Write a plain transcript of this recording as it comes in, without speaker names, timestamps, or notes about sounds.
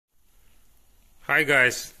Hi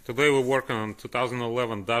guys, today we're working on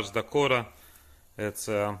 2011 Dodge Dakota. It's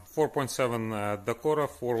a 4.7 Dakota,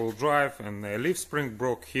 4-wheel drive, and the leaf spring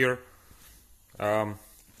broke here. I'm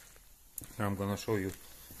gonna show you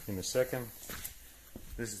in a second.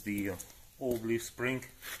 This is the old leaf spring,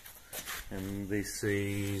 and this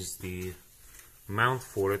is the mount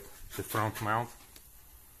for it, the front mount.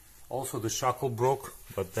 Also the shackle broke,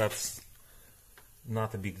 but that's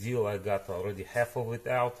not a big deal. I got already half of it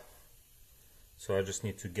out. So I just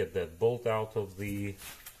need to get that bolt out of the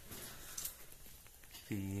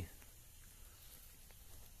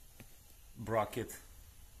bracket,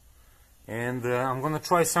 and I'm gonna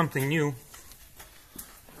try something new.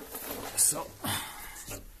 So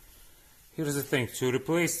here's the thing: to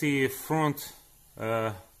replace the front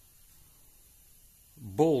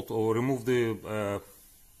bolt or remove the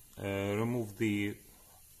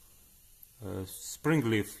spring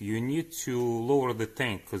leaf, you need to lower the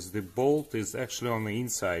tank because the bolt is actually on the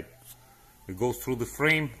inside. It goes through the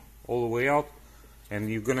frame all the way out, and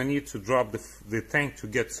you're gonna need to drop the tank to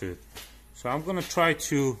get to it. So I'm gonna try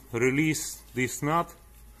to release this nut,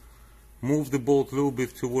 move the bolt a little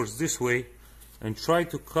bit towards this way, and try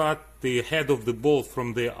to cut the head of the bolt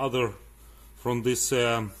from this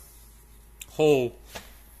hole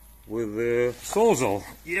with the sawzall.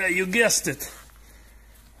 Yeah, you guessed it.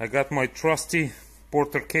 I got my trusty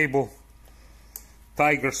Porter cable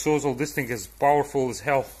Tiger sawzall. This thing is powerful as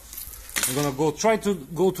hell. I'm gonna try to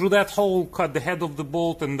go through that hole, cut the head of the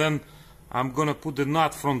bolt, and then I'm gonna put the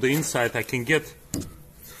nut from the inside. I can get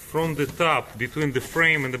from the top between the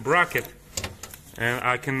frame and the bracket, and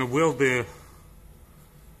I can weld the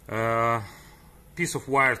piece of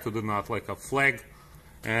wire to the nut like a flag,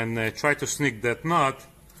 and try to sneak that nut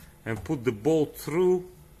and put the bolt through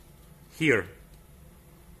here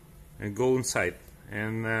and go inside,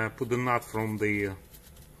 and put the nut from the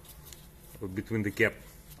between the gap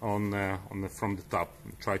from the top,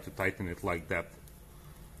 and try to tighten it like that.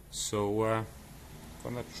 So I'm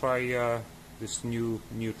gonna try this new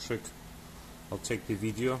trick. I'll take the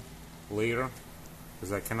video later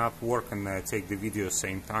because I cannot work and take the video at the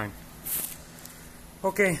same time.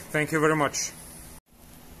 Okay, thank you very much.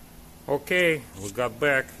 Okay, we got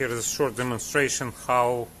back. Here's a short demonstration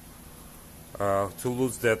how to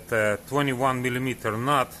lose that 21mm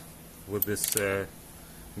nut with this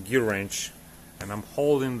gear wrench, and I'm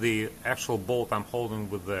holding the actual bolt. I'm holding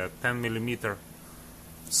with the 10mm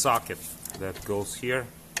socket that goes here,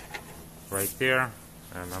 right there,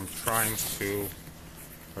 and I'm trying to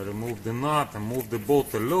remove the nut and move the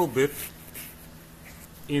bolt a little bit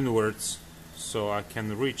inwards so I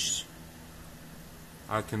can reach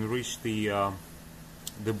the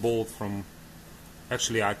bolt from.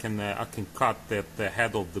 Actually, I can cut the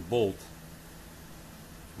head of the bolt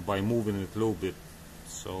by moving it a little bit.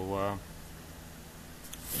 So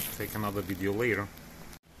take another video later.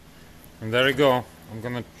 And there you go. I'm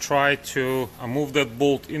gonna try to move that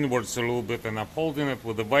bolt inwards a little bit, and I'm holding it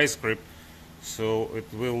with a vice grip so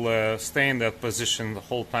it will stay in that position the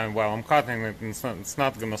whole time while I'm cutting it, and it's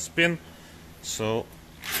not gonna spin. So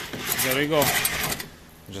there you go.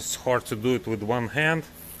 Just hard to do it with one hand.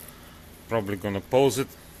 Probably gonna pause it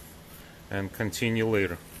and continue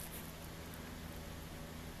later.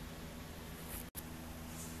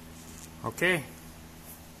 Okay,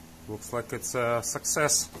 looks like it's a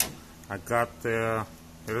success. I got there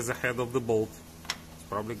is a head of the bolt. It's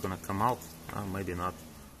probably gonna come out, maybe not.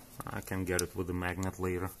 I can get it with the magnet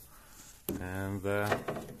later, and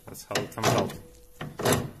that's how it comes out.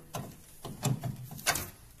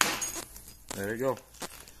 There you go,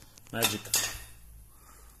 magic.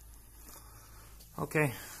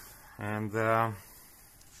 Okay, and the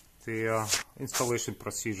installation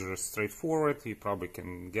procedure is straightforward. You probably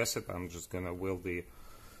can guess it. I'm just gonna weld the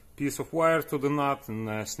piece of wire to the nut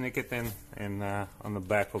and sneak it in on the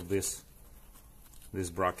back of this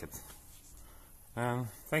bracket. And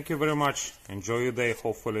thank you very much. Enjoy your day.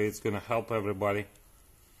 Hopefully it's gonna help everybody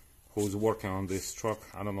who's working on this truck.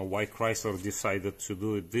 I don't know why Chrysler decided to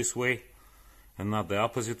do it this way and not the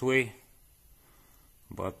opposite way,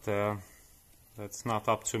 but that's not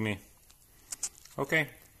up to me. Okay,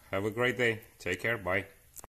 have a great day. Take care. Bye.